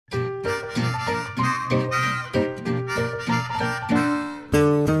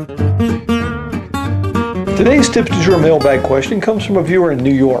Today's Tips to Jour Mailbag question comes from a viewer in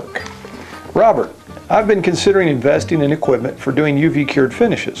New York. Robert, I've been considering investing in equipment for doing UV cured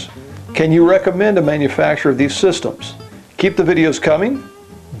finishes. Can you recommend a manufacturer of these systems? Keep the videos coming.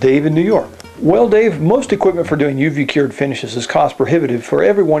 Dave in New York. Well, Dave, most equipment for doing UV cured finishes is cost prohibitive for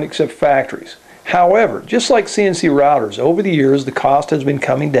everyone except factories. However, just like CNC routers, over the years the cost has been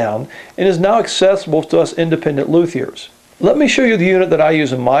coming down and is now accessible to us independent luthiers. Let me show you the unit that I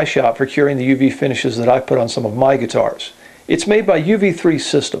use in my shop for curing the UV finishes that I put on some of my guitars. It's made by UV3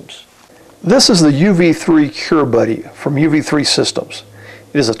 Systems. This is the UV3 Cure Buddy from UV3 Systems.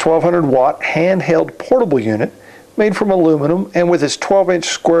 It is a 1200 watt handheld portable unit made from aluminum, and with its 12-inch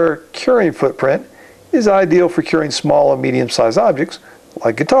square curing footprint is ideal for curing small and medium-sized objects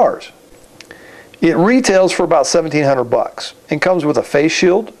like guitars. It retails for about $1,700 and comes with a face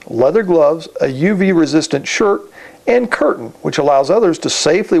shield, leather gloves, a UV resistant shirt, and curtain, which allows others to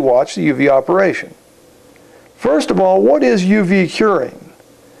safely watch the UV operation. First of all, what is UV curing?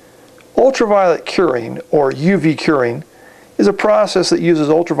 Ultraviolet curing, or UV curing, is a process that uses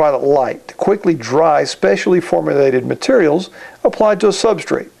ultraviolet light to quickly dry specially formulated materials applied to a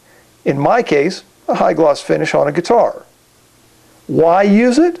substrate. In my case, a high gloss finish on a guitar. Why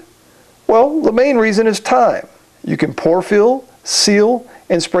use it? Well, the main reason is time. You can pore fill, seal,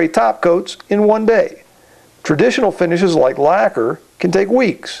 and spray top coats in one day. Traditional finishes like lacquer can take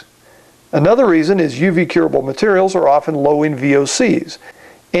weeks. Another reason is UV curable materials are often low in VOCs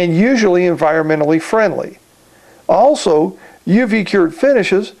and usually environmentally friendly. Also, UV cured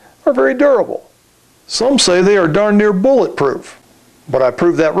finishes are very durable. Some say they are darn near bulletproof, but I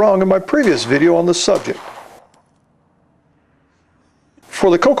proved that wrong in my previous video on this subject. For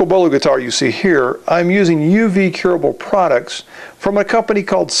the Cocobolo guitar you see here, I'm using UV curable products from a company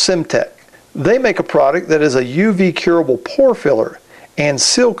called Simtech. They make a product that is a UV curable pore filler and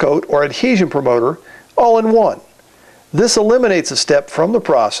seal coat or adhesion promoter all in one. This eliminates a step from the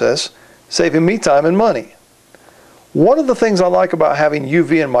process, saving me time and money. One of the things I like about having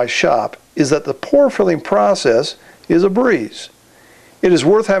UV in my shop is that the pore filling process is a breeze. It is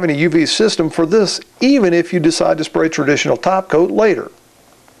worth having a UV system for this even if you decide to spray traditional top coat later.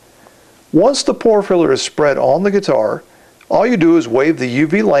 Once the pore filler is spread on the guitar, all you do is wave the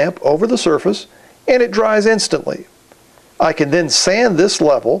UV lamp over the surface and it dries instantly. I can then sand this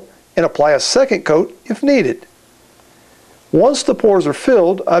level and apply a second coat if needed. Once the pores are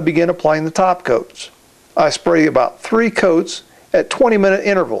filled, I begin applying the top coats. I spray about 3 coats at 20-minute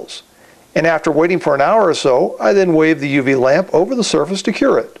intervals, and after waiting for an hour or so, I then wave the UV lamp over the surface to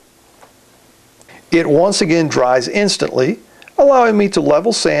cure it. It once again dries instantly, allowing me to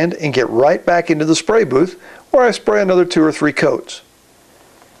level sand and get right back into the spray booth where I spray another 2 or 3 coats.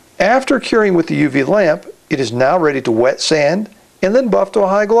 After curing with the UV lamp, it is now ready to wet sand and then buff to a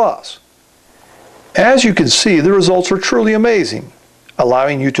high gloss. As you can see, the results are truly amazing,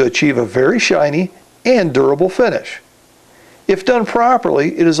 allowing you to achieve a very shiny and durable finish. If done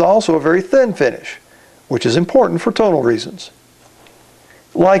properly, it is also a very thin finish, which is important for tonal reasons.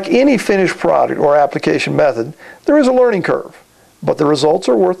 Like any finished product or application method, there is a learning curve, but the results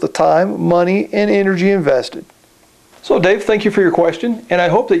are worth the time, money, and energy invested. So Dave, thank you for your question, and I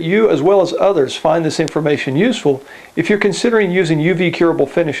hope that you as well as others find this information useful if you're considering using UV curable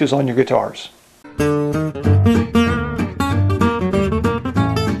finishes on your guitars.